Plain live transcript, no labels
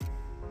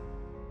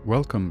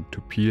Welcome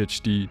to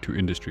PhD to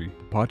Industry,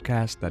 a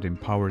podcast that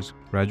empowers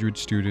graduate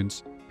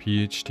students,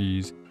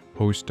 PhDs,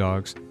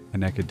 postdocs,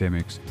 and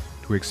academics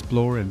to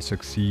explore and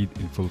succeed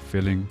in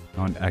fulfilling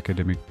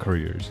non-academic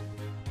careers.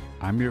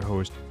 I'm your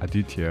host,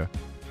 Aditya,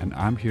 and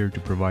I'm here to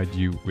provide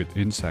you with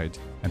insights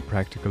and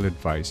practical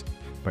advice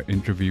by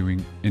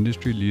interviewing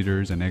industry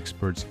leaders and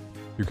experts.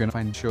 You can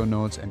find show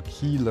notes and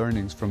key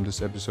learnings from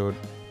this episode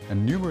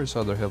and numerous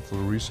other helpful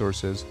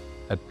resources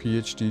at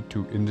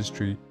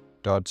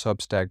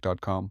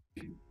phd2industry.substack.com.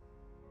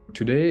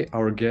 Today,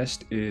 our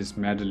guest is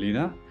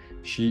Madalina.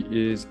 She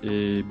is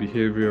a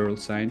behavioral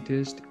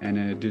scientist and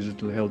a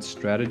digital health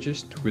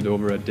strategist with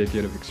over a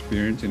decade of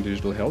experience in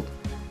digital health.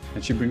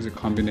 And she brings a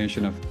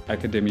combination of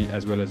academy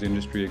as well as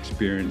industry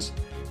experience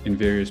in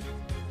various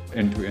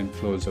end-to-end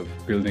flows of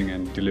building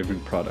and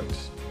delivering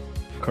products.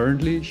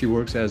 Currently, she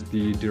works as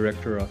the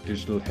Director of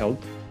Digital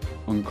Health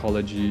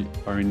Oncology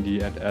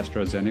R&D at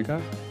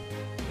AstraZeneca,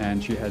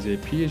 and she has a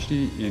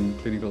PhD in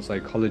clinical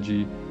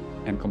psychology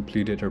and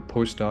completed her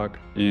postdoc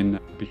in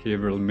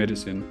behavioral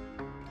medicine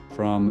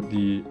from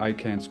the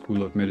Icahn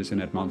School of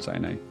Medicine at Mount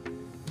Sinai.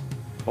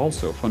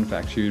 Also, fun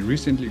fact, she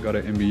recently got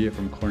an MBA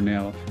from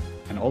Cornell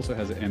and also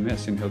has an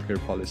MS in healthcare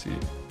policy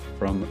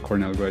from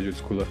Cornell Graduate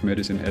School of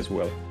Medicine as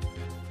well.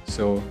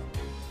 So,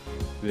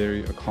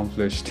 very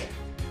accomplished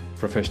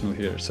professional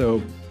here.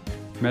 So,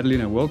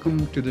 Madalina,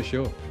 welcome to the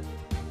show.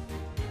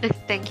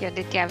 Thank you,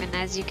 Aditya. And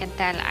as you can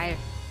tell, I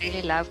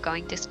really love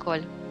going to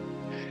school.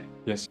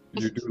 Yes,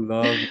 you do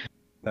love,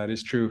 that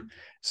is true.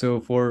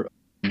 So for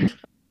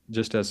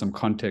just as some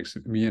context,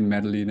 me and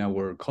Madalina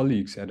were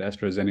colleagues at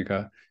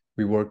AstraZeneca.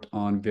 We worked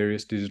on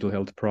various digital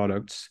health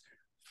products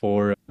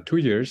for 2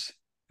 years,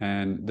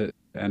 and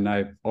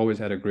I've always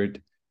had a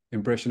great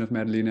impression of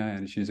Madalina,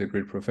 and she's a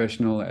great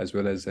professional as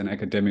well as an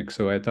academic.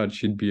 So I thought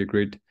she'd be a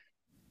great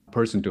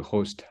person to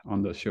host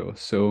on the show.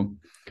 So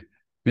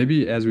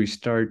maybe as we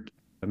start,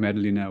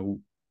 Madalina,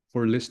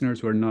 for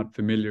listeners who are not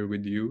familiar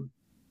with you,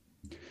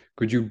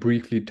 could you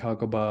briefly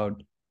talk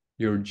about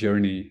your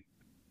journey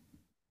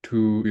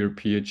to your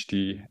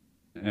PhD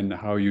and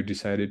how you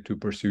decided to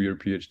pursue your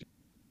PhD?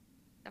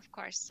 Of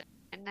course.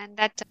 And then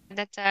that's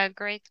a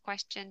great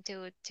question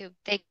to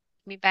take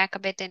me back a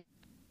bit in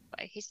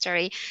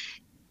history.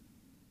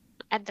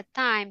 At the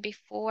time,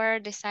 before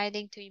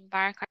deciding to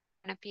embark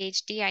on a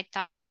PhD, I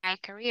thought my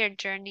career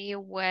journey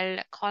will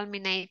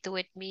culminate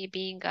with me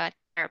being a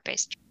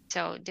therapist,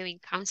 so doing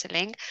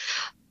counseling,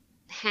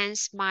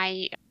 hence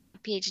my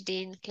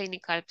PhD in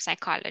clinical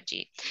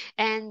psychology.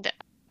 And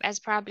as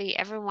probably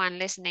everyone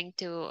listening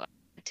to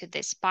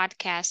this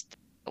podcast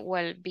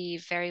will be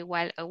very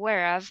well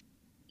aware of,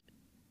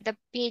 the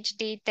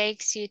PhD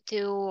takes you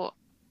to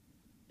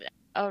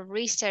a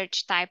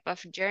research type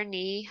of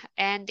journey,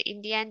 and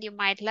in the end you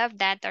might love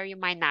that or you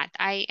might not.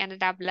 I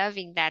ended up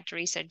loving that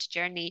research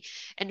journey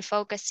and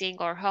focusing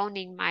or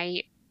honing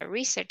my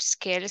research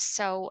skills.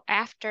 So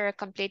after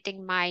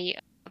completing my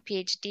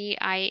PhD,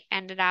 I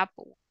ended up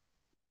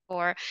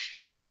or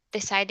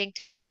deciding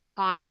to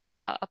on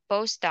a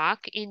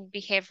postdoc in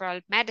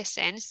behavioral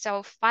medicine,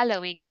 so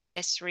following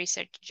this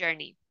research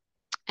journey.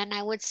 And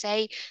I would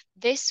say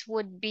this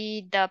would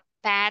be the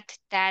path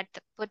that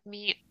put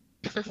me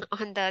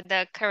on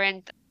the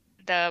current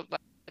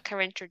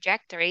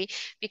trajectory,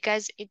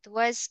 because it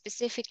was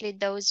specifically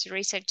those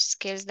research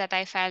skills that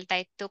I felt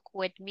I took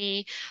with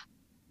me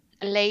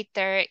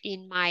later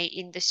in my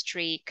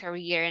industry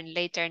career and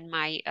later in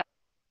my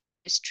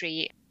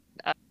industry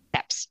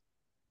steps.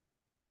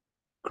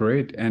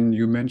 Great. And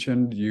you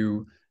mentioned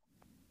you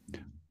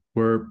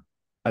were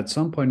at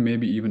some point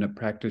maybe even a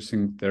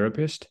practicing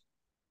therapist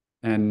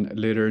and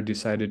later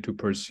decided to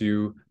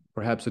pursue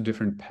perhaps a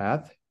different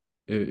path.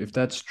 If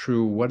that's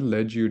true, what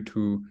led you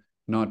to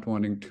not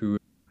wanting to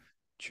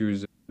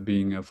choose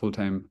being a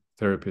full-time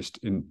therapist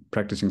in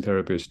practicing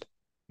therapist?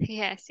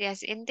 Yes,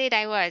 indeed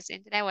I was.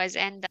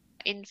 And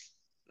in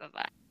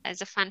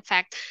as a fun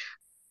fact,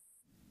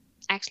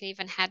 actually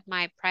even had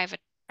my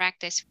private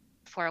practice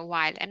for a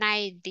while, and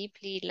I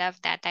deeply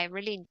loved that. I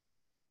really,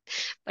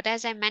 but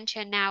as I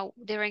mentioned now,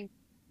 during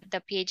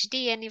the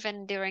PhD and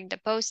even during the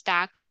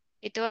postdoc,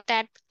 it was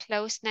that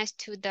closeness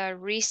to the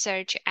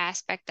research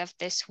aspect of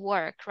this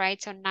work, right?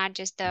 So not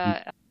just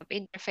the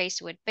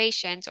interface with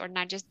patients or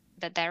not just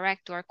the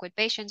direct work with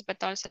patients,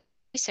 but also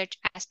research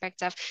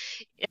aspects of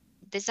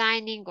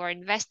designing or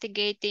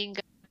investigating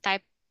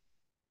type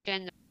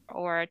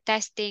or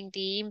testing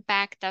the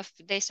impact of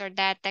this or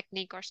that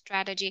technique or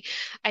strategy.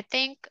 I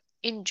think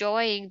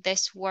enjoying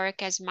this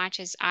work as much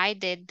as I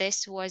did,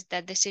 this was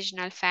the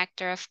decisional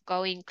factor of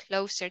going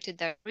closer to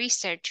the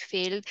research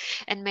field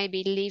and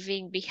maybe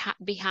leaving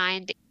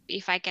behind,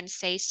 if I can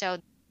say so,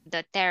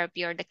 the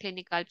therapy or the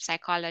clinical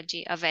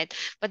psychology of it.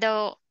 But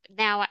though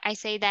now I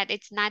say that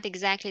it's not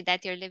exactly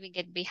that you're leaving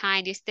it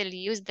behind, you still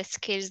use the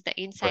skills, the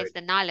insights,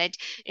 the knowledge.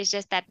 It's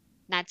just that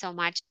not so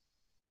much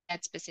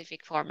that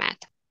specific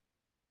format.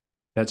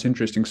 That's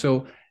interesting.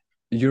 So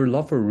your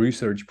love for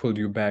research pulled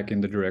you back in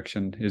the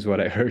direction, is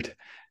what I heard.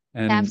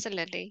 And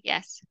Absolutely,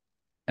 yes.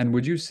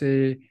 would you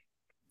say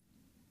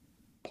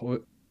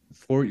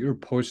for your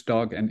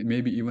postdoc and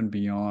maybe even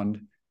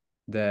beyond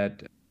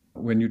that,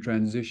 when you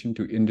transition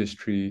to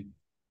industry,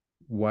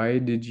 why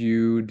did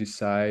you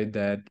decide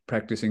that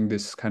practicing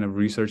this kind of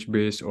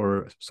research-based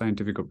or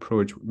scientific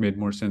approach made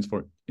more sense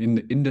for in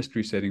the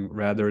industry setting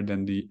rather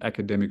than the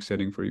academic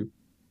setting for you?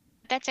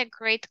 That's a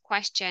great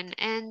question.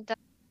 And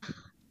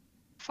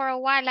for a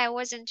while, I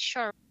wasn't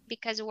sure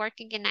because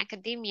working in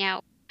academia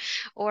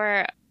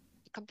or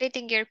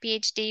completing your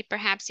PhD,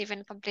 perhaps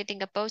even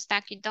completing a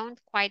postdoc, you don't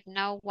quite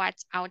know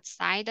what's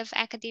outside of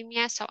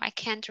academia. So I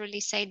can't really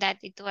say that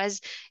it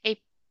was a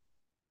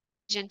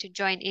decision to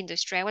join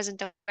industry. I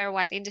wasn't aware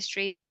what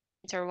industry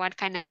or what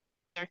kind of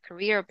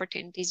career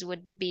opportunities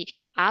would be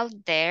out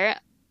there.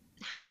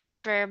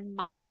 For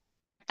my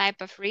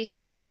type of research,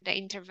 the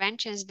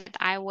interventions that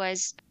I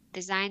was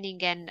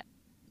designing and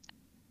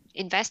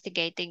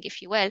investigating,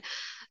 if you will,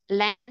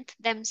 lent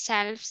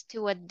themselves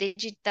to a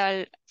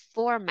digital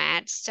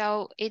format.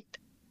 So it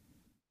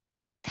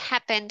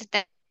happened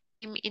that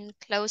I'm in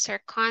closer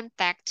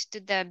contact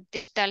to the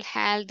digital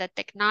health, the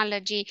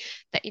technology,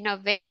 the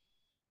innovation.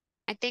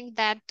 I think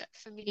that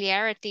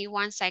familiarity,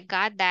 once I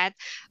got that,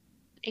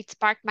 it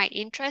sparked my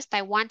interest.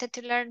 I wanted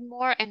to learn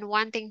more, and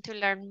wanting to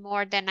learn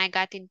more, then I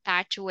got in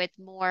touch with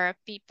more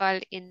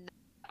people in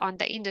on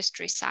the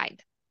industry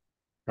side.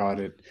 Got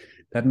it.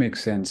 That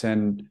makes sense.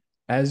 And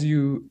as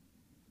you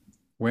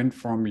went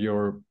from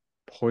your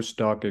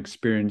postdoc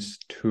experience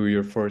to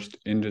your first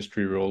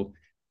industry role,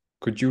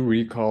 could you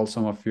recall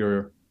some of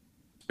your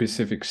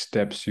specific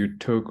steps you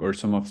took or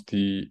some of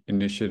the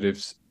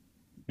initiatives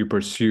you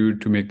pursued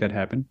to make that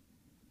happen?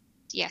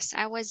 Yes,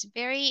 I was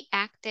very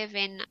active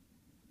in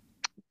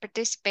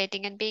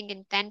participating and being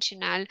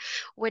intentional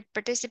with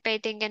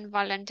participating and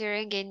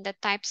volunteering in the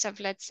types of,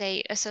 let's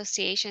say,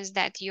 associations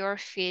that your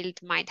field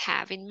might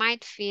have. In my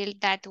field,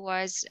 that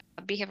was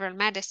behavioral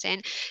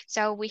medicine.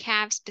 So we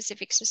have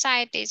specific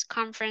societies,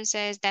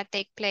 conferences that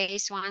take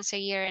place once a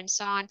year, and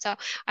so on. So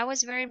I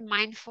was very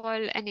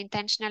mindful and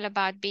intentional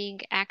about being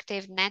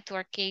active,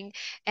 networking,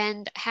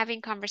 and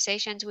having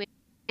conversations with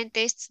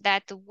scientists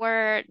that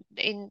were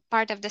in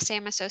part of the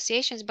same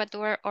associations but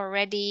were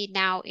already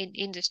now in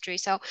industry.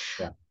 So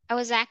Yeah. I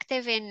was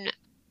active in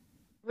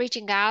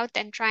reaching out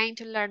and trying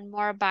to learn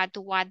more about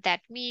what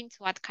that means,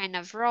 what kind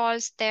of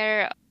roles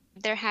they're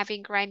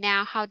having right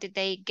now, how did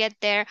they get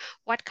there,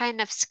 what kind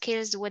of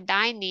skills would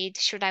I need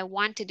should I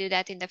want to do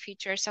that in the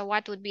future. So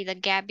what would be the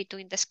gap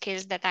between the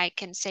skills that I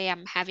can say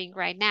I'm having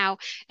right now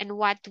and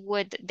what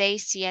would they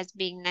see as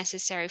being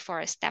necessary for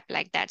a step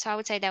like that. So I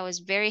would say that was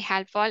very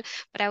helpful,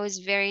 but I was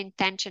very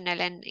intentional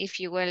and, if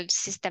you will,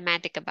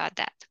 systematic about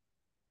that.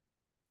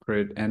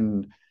 Great.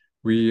 And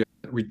we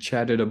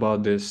chatted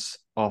about this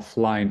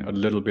offline a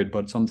little bit,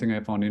 but something I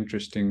found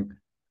interesting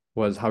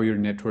was how your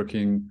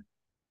networking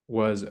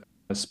was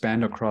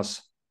spanned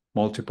across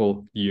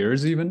multiple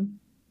years even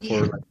for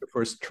Yeah. like the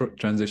first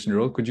transition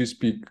role. Could you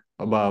speak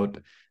about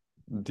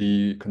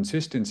the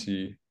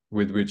consistency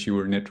with which you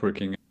were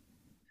networking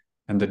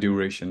and the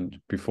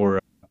duration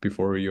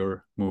before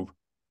your move?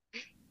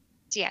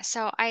 Yeah,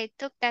 so I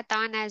took that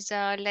on as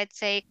a, let's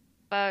say,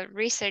 a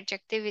research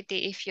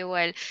activity, if you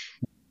will.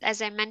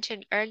 As I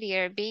mentioned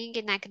earlier, being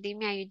in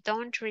academia, you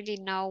don't really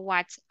know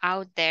what's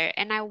out there.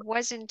 And I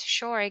wasn't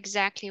sure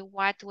exactly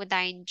what would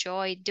I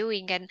enjoy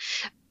doing. And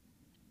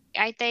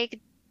I take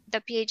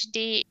the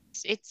PhD,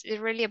 it's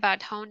really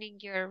about honing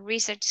your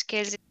research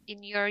skills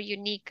in your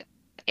unique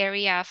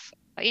area of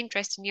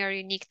interest, in your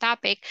unique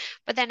topic.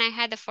 But then I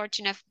had the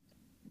fortune of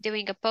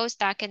doing a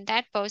postdoc, and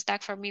that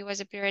postdoc for me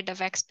was a period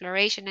of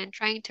exploration and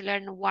trying to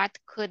learn what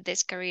could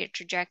this career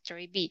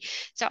trajectory be.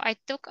 So I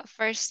took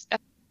a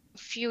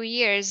few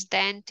years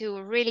then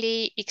to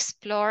really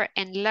explore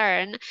and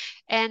learn,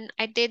 and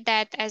I did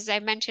that, as I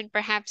mentioned,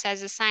 perhaps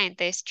as a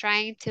scientist,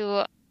 trying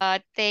to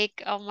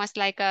take almost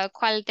like a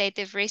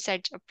qualitative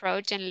research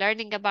approach and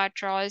learning about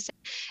roles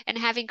and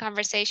having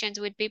conversations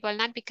with people,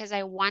 not because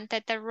I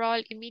wanted the role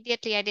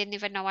immediately, I didn't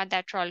even know what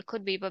that role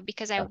could be, but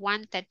because I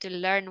wanted to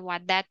learn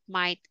what that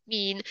might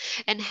mean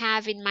and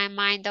have in my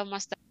mind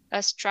almost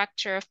a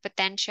structure of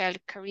potential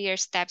career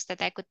steps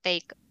that I could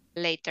take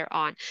later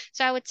on.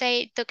 So I would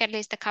say it took at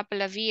least a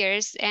couple of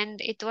years,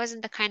 and it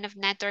wasn't the kind of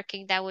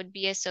networking that would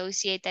be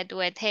associated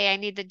with, hey, I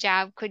need a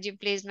job. Could you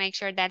please make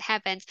sure that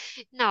happens?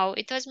 No,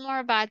 it was more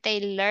about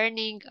a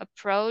learning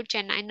approach.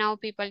 And I know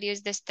people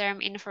use this term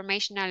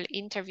informational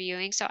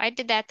interviewing. So I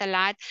did that a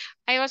lot.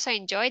 I also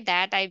enjoyed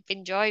that. I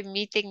enjoy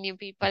meeting new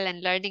people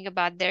and learning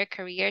about their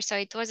career. So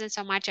it wasn't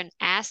so much an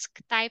ask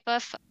type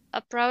of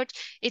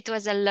approach, it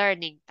was a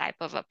learning type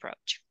of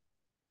approach.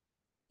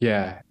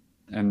 Yeah.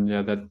 And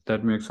yeah,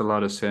 that makes a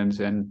lot of sense.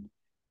 And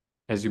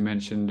as you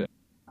mentioned,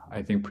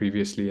 I think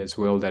previously as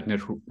well, that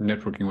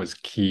networking was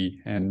key.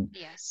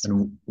 Yes.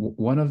 And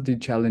one of the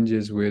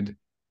challenges with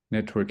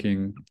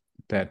networking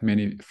that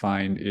many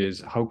find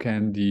is how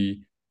can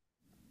the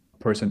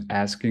person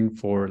asking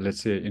for, let's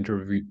say,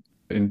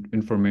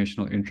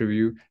 informational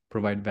interview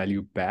provide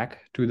value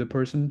back to the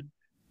person?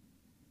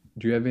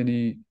 Do you have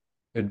any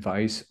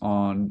advice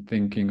on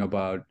thinking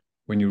about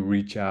when you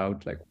reach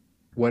out, like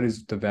what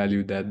is the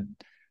value that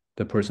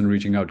the person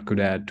reaching out could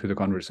add to the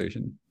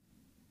conversation?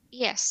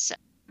 Yes,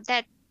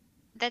 that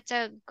that's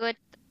a good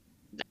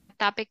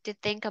topic to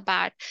think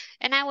about.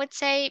 And I would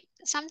say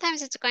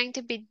sometimes it's going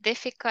to be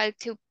difficult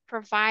to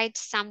provide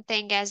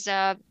something as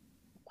a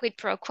quid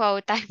pro quo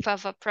type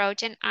of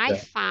approach. And I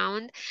Yeah,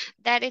 found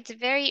that it's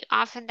very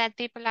often that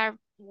people are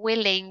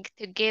willing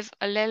to give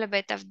a little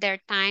bit of their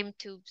time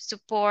to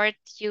support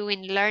you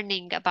in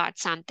learning about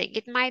something.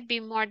 It might be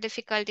more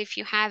difficult if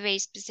you have a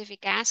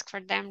specific ask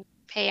for them.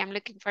 Hey, I'm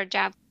looking for a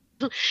job.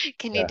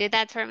 Can you yeah, do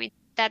that for me?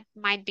 That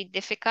might be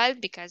difficult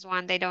because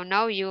one, they don't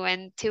know you,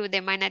 and two, they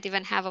might not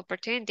even have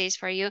opportunities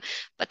for you.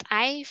 But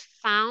I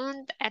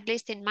found, at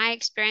least in my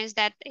experience,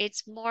 that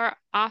it's more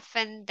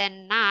often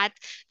than not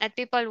that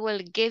people will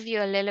give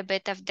you a little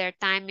bit of their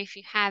time if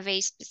you have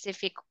a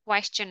specific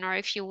question or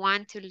if you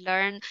want to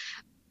learn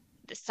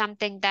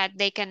something that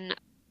they can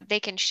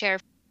share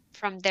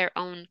from their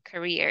own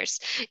careers.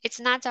 It's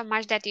not so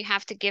much that you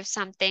have to give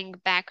something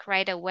back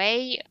right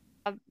away.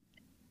 uh,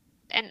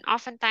 and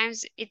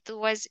oftentimes it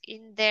was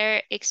in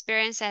their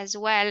experience as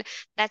well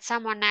that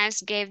someone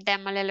else gave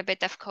them a little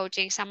bit of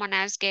coaching, someone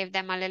else gave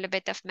them a little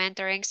bit of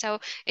mentoring. So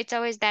it's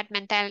always that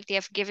mentality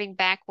of giving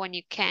back when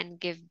you can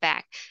give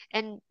back.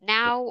 And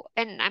now,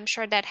 and I'm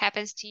sure that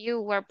happens to you,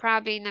 we're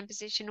probably in a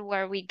position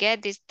where we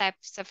get these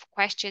types of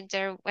questions,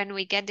 or when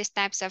we get these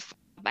types of,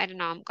 I don't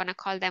know, I'm gonna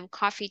call them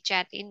coffee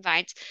chat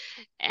invites.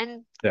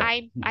 And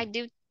yeah. I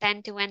do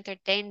tend to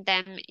entertain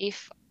them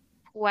if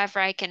whoever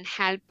I can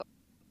help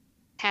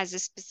has a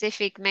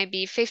specific,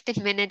 maybe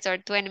 15 minutes or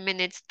 20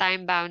 minutes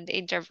time bound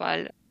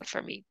interval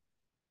for me.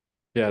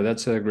 Yeah,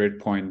 that's a great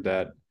point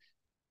that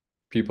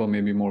people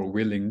may be more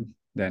willing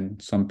than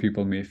some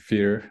people may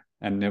fear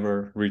and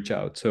never reach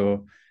out.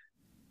 So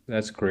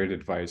that's great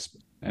advice.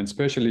 And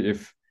especially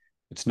if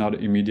it's not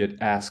an immediate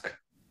ask,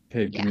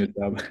 hey, give Yeah. me a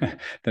job,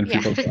 then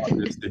Yeah. people are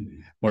obviously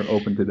more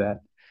open to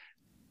that.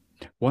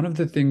 One of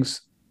the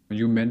things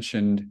you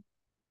mentioned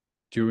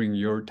during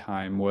your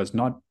time was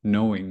not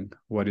knowing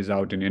what is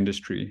out in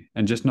industry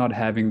and just not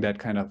having that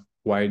kind of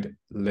wide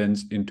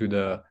lens into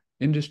the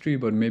industry,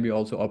 but maybe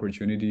also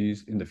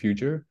opportunities in the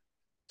future.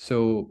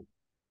 So,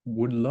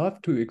 would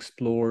love to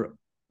explore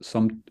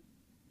some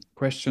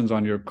questions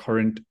on your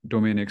current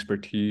domain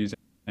expertise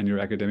and your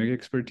academic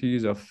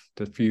expertise of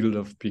the field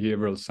of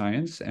behavioral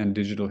science and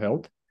digital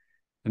health.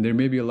 And there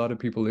may be a lot of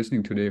people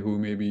listening today who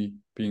may be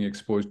being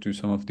exposed to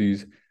some of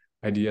these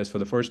ideas for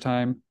the first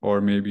time,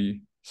 or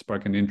maybe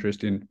spark an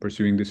interest in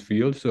pursuing this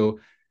field. So,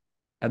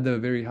 at the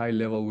very high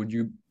level, would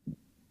you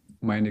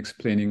mind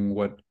explaining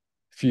what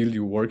field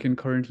you work in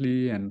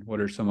currently and what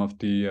are some of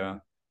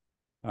the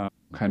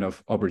kind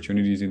of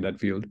opportunities in that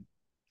field?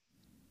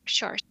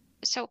 Sure.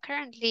 So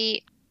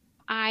currently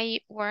I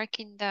work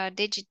in the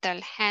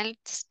digital health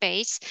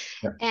space,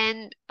 Yeah.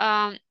 and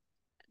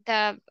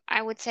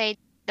I would say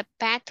the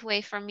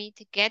pathway for me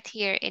to get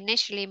here,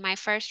 initially my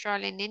first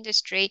role in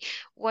industry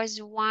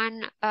was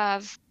one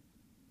of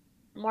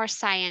more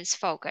science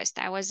focused.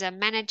 I was a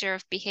manager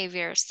of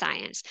behavior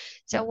science.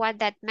 Yeah. So what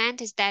that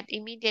meant is that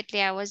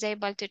immediately I was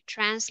able to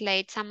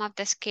translate some of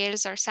the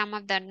skills or some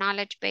of the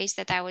knowledge base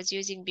that I was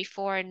using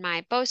before in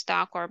my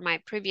postdoc or my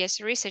previous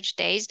research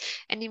days,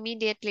 and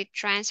immediately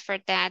transfer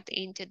that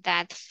into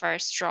that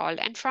first role.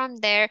 And from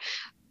there,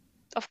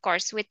 of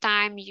course, with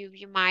time,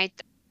 you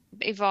might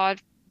evolve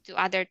to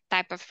other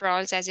type of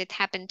roles as it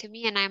happened to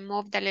me, and I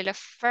moved a little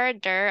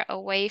further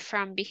away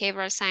from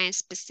behavioral science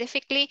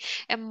specifically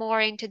and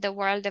more into the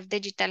world of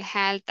digital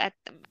health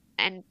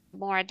and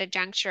more at the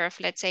juncture of,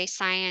 let's say,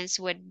 science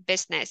with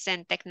business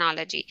and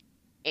technology.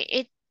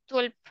 It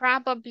will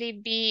probably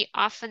be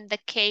often the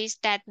case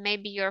that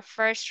maybe your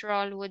first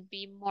role would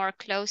be more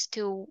close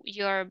to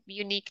your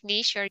unique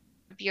niche or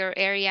your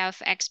area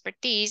of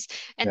expertise.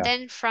 And Yeah.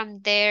 then from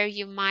there,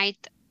 you might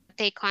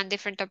take on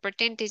different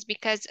opportunities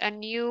because a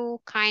new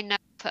kind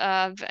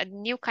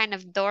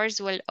of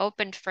doors will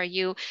open for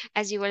you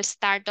as you will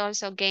start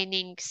also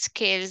gaining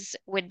skills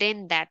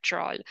within that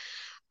role.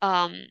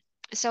 Um,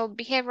 so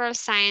behavioral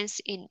science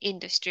in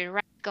industry,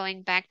 right?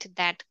 Going back to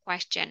that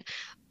question,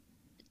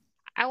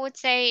 I would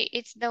say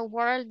it's the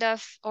world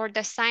of or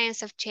the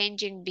science of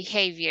changing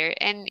behavior.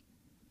 And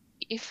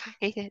if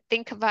I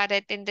think about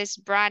it in this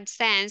broad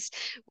sense,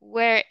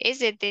 where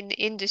is it in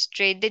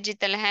industry,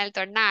 digital health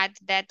or not,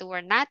 that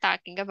we're not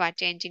talking about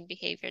changing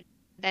behavior?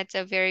 That's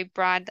a very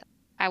broad,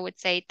 I would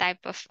say, type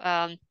of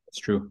It's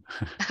true.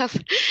 of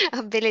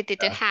ability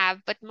to Yeah.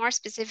 have. But more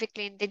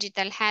specifically in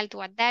digital health,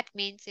 what that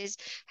means is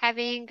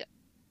having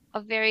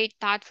a very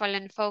thoughtful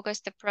and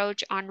focused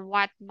approach on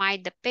what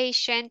might the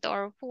patient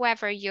or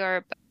whoever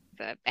your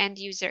end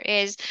user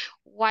is,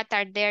 what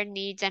are their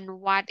needs and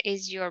what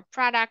is your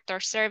product or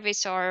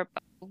service or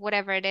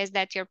whatever it is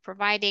that you're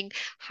providing,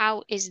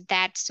 how is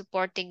that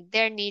supporting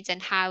their needs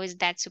and how is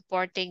that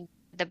supporting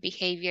the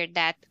behavior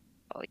that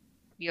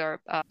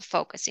you're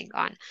focusing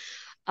on.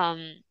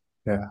 Um,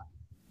 Yeah.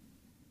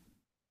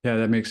 Yeah,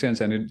 that makes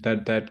sense. And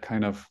that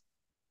kind of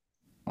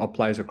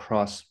applies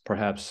across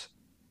perhaps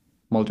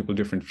multiple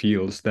different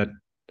fields that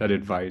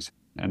advice.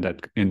 and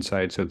that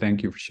insight. So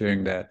thank you for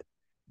sharing that.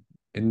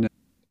 In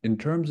in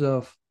terms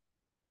of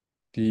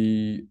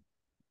the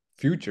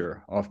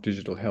future of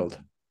digital health,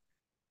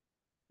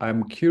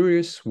 I'm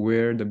curious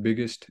where the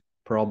biggest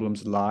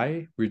problems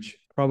lie, which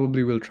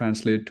probably will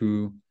translate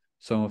to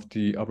some of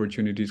the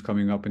opportunities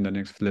coming up in the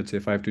next, let's say,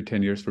 5 to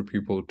 10 years for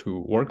people to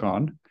work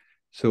on.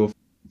 So,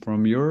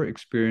 from your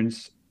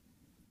experience,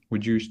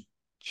 would you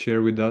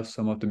share with us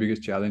some of the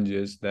biggest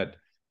challenges that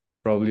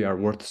probably are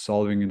worth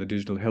solving in the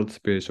digital health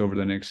space over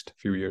the next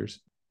few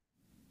years?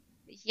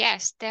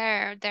 Yes,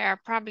 there are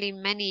probably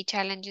many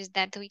challenges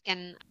that we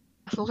can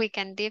we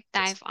can deep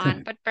dive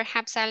on, but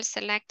perhaps I'll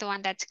select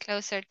one that's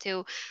closer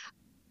to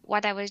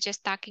what I was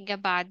just talking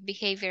about,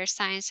 behavior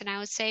science. And I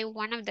would say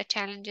one of the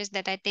challenges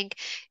that I think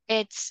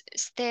it's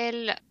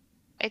still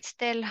it's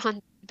still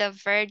on the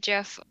verge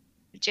of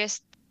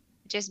just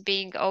just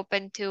being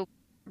open to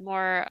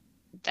more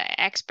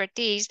the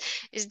expertise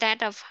is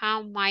that of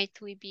how might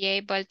we be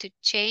able to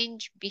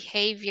change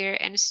behavior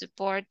and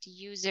support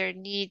user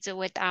needs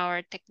with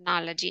our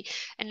technology.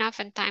 And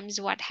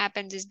oftentimes what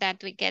happens is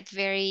that we get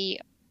very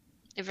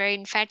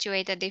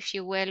infatuated, if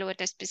you will,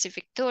 with a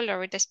specific tool or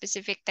with a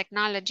specific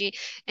technology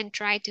and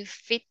try to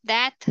fit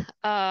that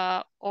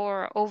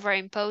or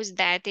overimpose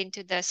that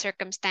into the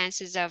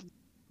circumstances of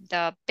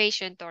the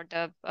patient or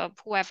the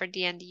whoever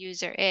the end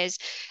user is.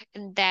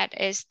 And that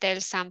is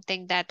still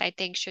something that I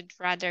think should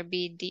rather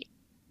be the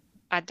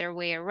other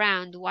way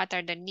around. What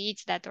are the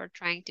needs that we're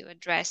trying to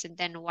address, and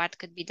then what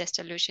could be the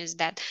solutions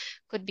that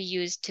could be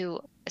used to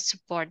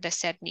support the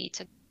set needs?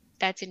 So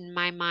that's in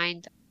my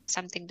mind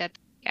something that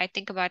I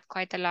think about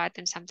quite a lot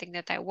and something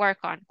that I work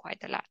on quite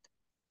a lot.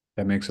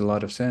 That makes a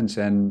lot of sense.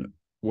 And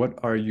what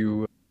are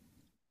you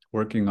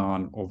working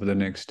on over the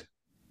next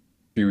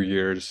few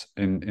years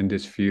in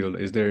this field?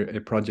 Is there a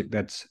project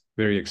that's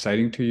very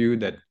exciting to you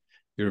that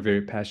you're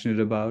very passionate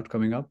about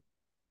coming up?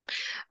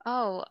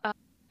 Oh,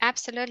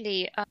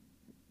 absolutely.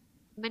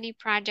 Many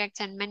projects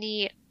and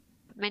many,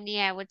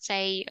 I would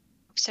say,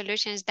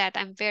 solutions that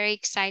I'm very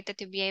excited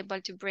to be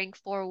able to bring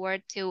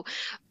forward to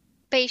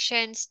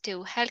patients,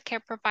 to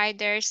healthcare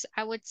providers.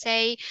 I would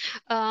say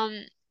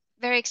um,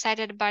 very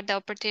excited about the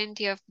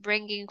opportunity of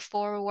bringing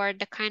forward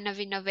the kind of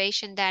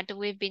innovation that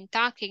we've been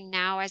talking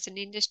now as an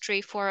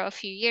industry for a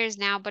few years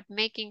now, but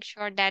making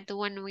sure that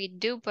when we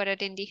do put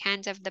it in the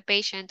hands of the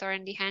patient or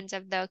in the hands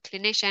of the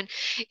clinician,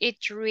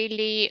 it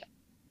really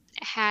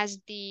has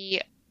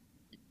the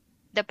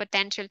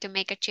potential to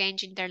make a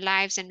change in their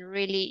lives and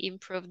really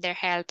improve their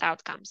health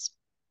outcomes.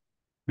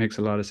 Makes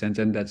a lot of sense.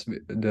 And that's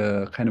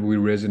the kind of we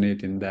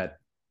resonate in that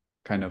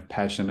kind of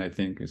passion, I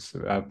think. Is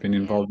I've been Yeah,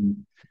 involved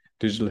in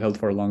digital health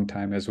for a long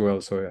time as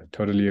well. So I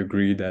totally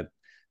agree that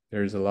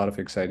there's a lot of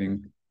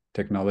exciting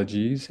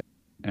technologies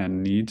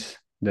and needs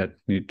that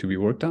need to be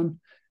worked on.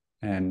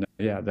 And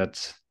yeah,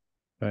 that's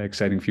an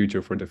exciting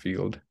future for the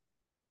field.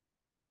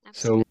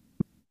 So absolutely.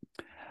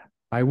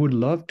 I would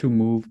love to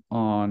move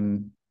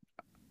on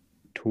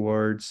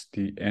towards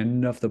the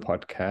end of the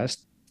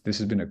podcast. This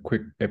has been a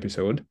quick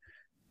episode.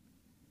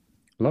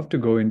 I'd love to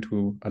go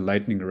into a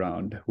lightning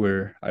round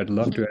where I'd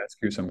love to ask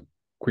you some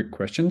quick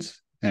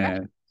questions Sure.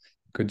 and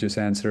could just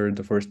answer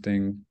the first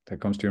thing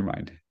that comes to your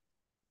mind.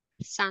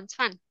 Sounds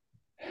fun.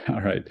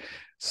 All right.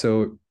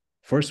 So,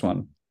 first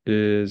one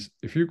is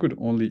if you could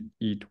only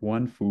eat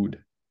one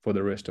food for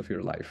the rest of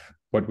your life,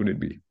 what would it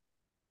be?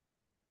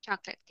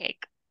 Chocolate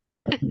cake.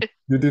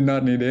 You did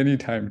not need any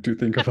time to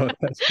think about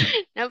that.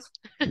 Nope.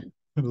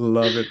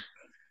 Love it.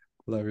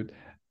 Love it.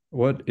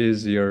 What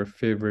is your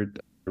favorite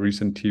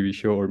recent TV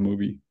show or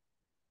movie?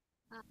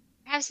 Uh,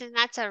 Perhaps it's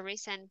not so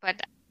recent,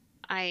 but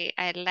I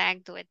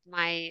lagged with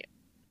my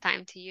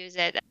time to use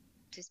it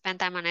to spend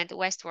time on it.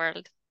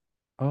 Westworld.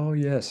 Oh,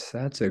 yes,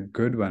 that's a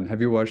good one.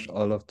 Have you watched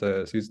all of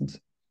the seasons?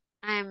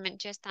 I'm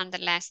just on the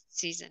last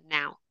season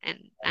now,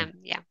 and I'm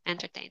yeah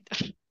entertained.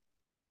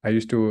 I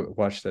used to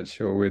watch that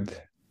show with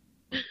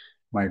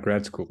my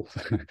grad school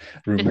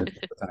roommate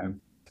at the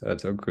time. So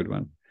that's a good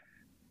one.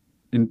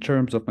 In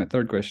terms of my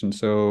third question,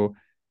 so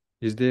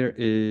is there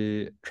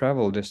a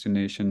travel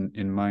destination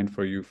in mind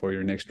for you for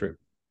your next trip?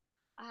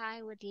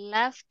 I would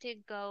love to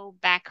go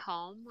back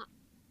home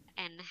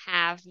and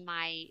have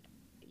my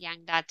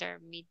young daughter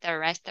meet the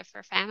rest of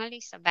her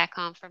family. So back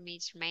home for me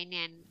is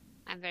Romania, and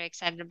I'm very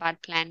excited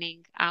about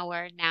planning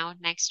our now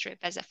next trip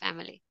as a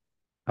family.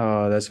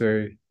 Oh, that's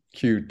very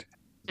cute.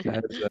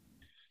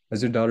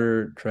 Has your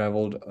daughter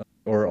traveled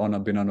or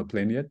been on a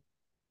plane yet?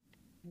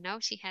 No,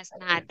 she has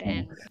not. Oh,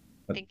 And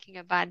but thinking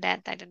about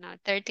that, I don't know,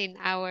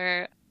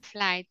 13-hour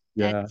flight,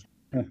 yeah. that's,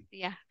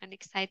 yeah, an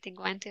exciting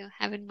one to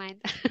have in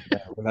mind. Yeah,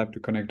 we'll have to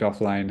connect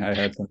offline. I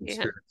had some Yeah.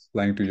 experience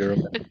flying to Europe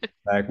and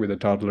back with a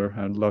toddler.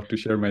 I'd love to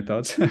share my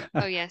thoughts.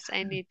 Oh, yes,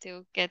 I need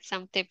to get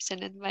some tips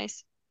and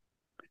advice.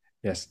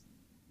 Yes.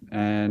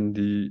 And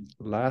the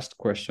last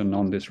question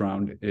on this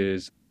round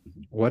is,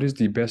 what is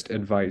the best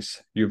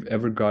advice you've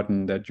ever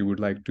gotten that you would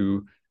like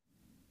to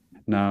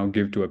now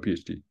give to a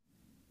PhD?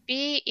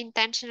 be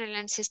intentional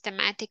and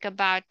systematic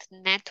about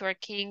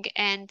networking,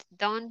 and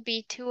don't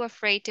be too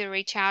afraid to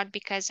reach out,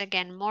 because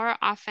again, more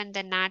often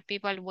than not,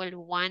 people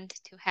will want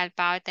to help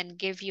out and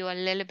give you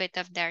a little bit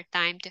of their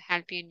time to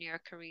help you in your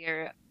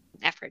career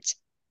efforts.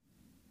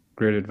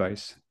 Great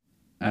advice.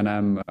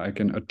 And I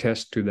can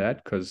attest to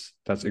that because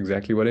that's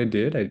exactly what I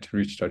did. I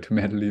reached out to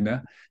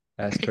Madalina,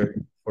 asked her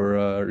for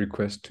a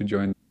request to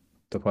join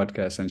the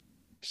podcast, and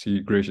she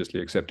graciously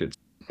accepted.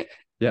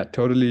 Yeah,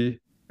 totally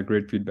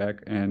great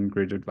feedback and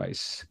great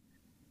advice.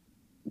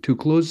 To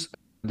close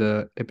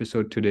the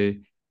episode today,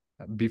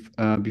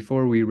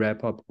 before we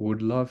wrap up,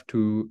 would love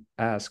to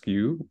ask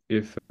you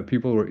if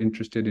people were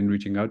interested in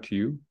reaching out to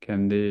you,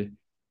 can they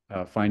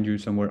find you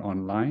somewhere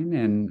online?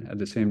 And at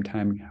the same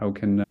time, how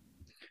can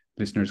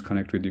listeners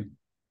connect with you?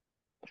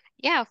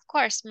 Yeah, of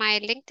course. My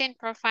LinkedIn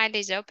profile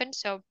is open,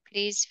 so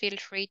please feel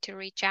free to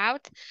reach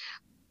out.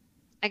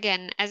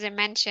 Again, as I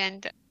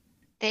mentioned,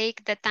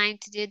 take the time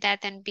to do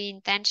that and be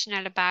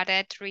intentional about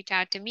it. Reach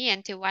out to me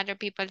and to other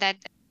people that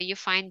you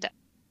find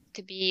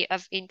to be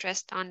of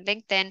interest on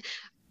LinkedIn.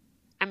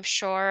 I'm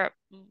sure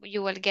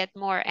you will get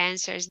more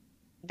answers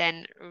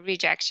than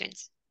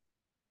rejections.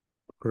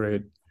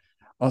 Great.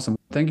 Awesome.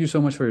 Thank you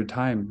so much for your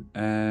time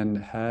and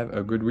have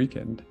a good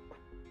weekend.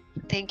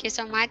 Thank you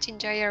so much.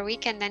 Enjoy your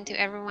weekend. And to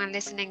everyone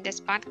listening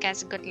this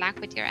podcast, good luck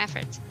with your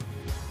efforts.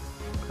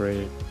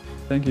 Great.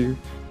 Thank you.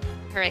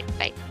 All right.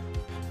 Bye.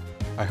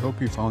 I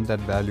hope you found that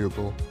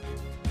valuable.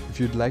 If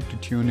you'd like to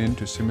tune in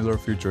to similar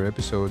future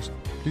episodes,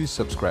 please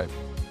subscribe.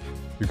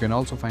 You can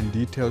also find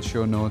detailed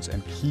show notes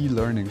and key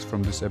learnings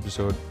from this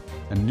episode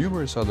and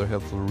numerous other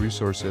helpful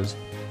resources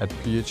at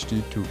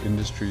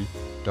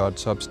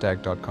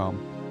phd2industry.substack.com.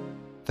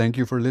 Thank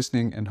you for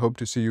listening and hope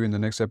to see you in the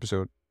next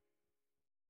episode.